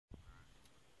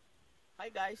Hi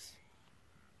guys,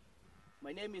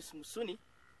 my name is Musuni.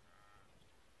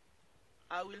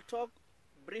 I will talk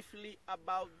briefly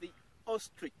about the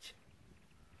ostrich.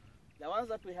 The ones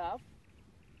that we have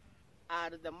are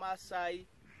the Maasai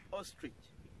Ostrich.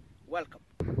 Welcome.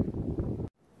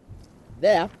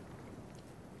 There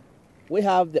we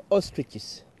have the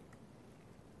ostriches.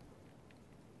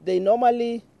 They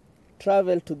normally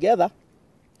travel together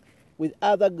with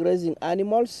other grazing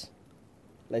animals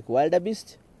like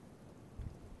wildebeest,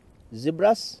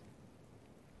 zebras,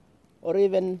 or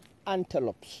even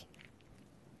antelopes.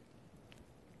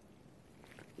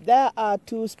 There are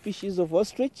two species of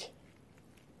ostrich,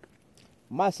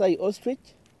 Maasai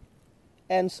ostrich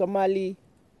and Somali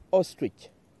ostrich.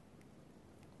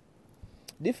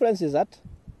 Difference is that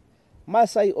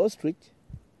Maasai ostrich,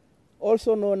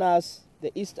 also known as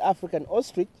the East African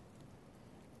ostrich,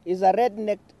 is a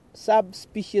red-necked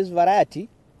subspecies variety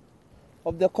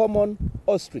of the common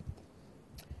ostrich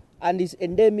and is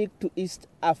endemic to East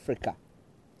Africa.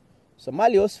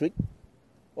 Somali ostrich,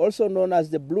 also known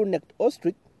as the blue-necked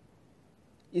ostrich,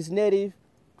 is native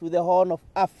to the Horn of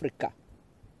Africa.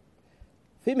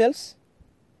 Females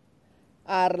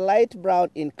are light brown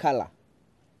in color.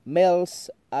 Males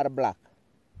are black.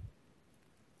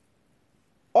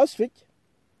 Ostrich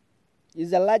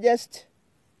is the largest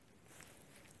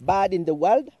bird in the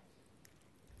world,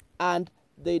 and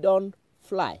they don't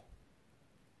fly.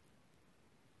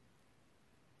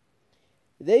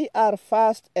 They are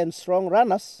fast and strong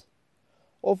runners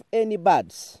of any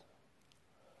birds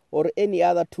or any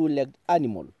other two-legged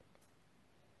animal,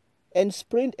 and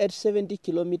sprint at 70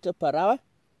 km per hour,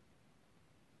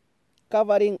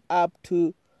 covering up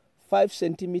to 5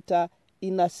 centimeters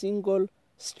in a single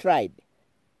stride.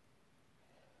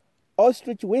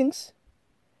 Ostrich wings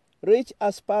reach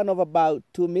a span of about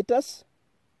 2 meters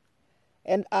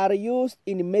and are used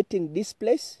in mating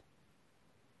displays,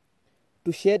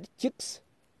 to shed chicks,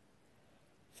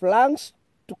 flanks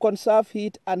to conserve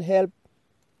heat and help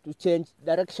to change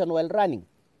direction while running.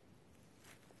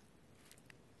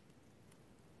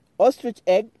 Ostrich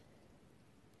egg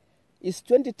is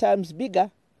 20 times bigger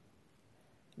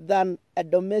than a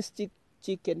domestic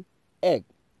chicken egg.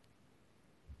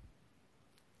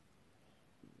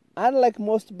 Unlike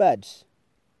most birds,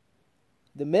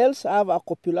 the males have a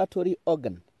copulatory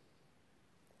organ,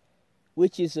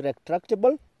 which is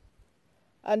retractable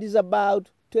and is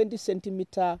about 20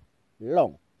 centimeters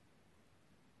long.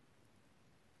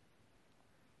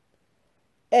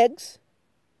 Eggs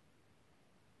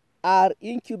are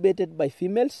incubated by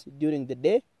females during the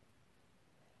day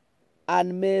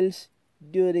and males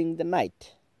during the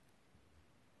night.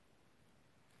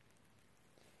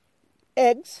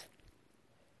 Eggs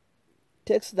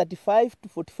takes 35 to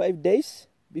 45 days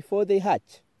before they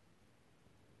hatch.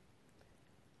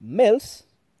 Males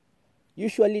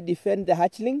usually defend the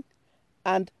hatchling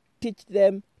and teach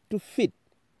them to feed,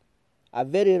 a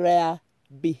very rare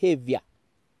behavior.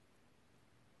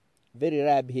 Very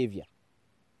rare behavior.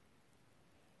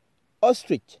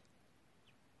 Ostrich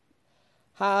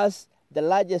has the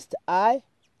largest eye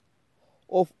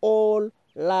of all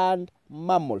land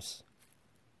mammals.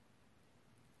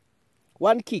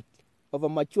 One kick of a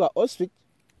mature ostrich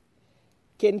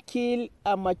can kill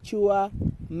a mature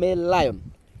male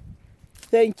lion.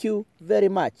 Thank you very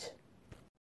much.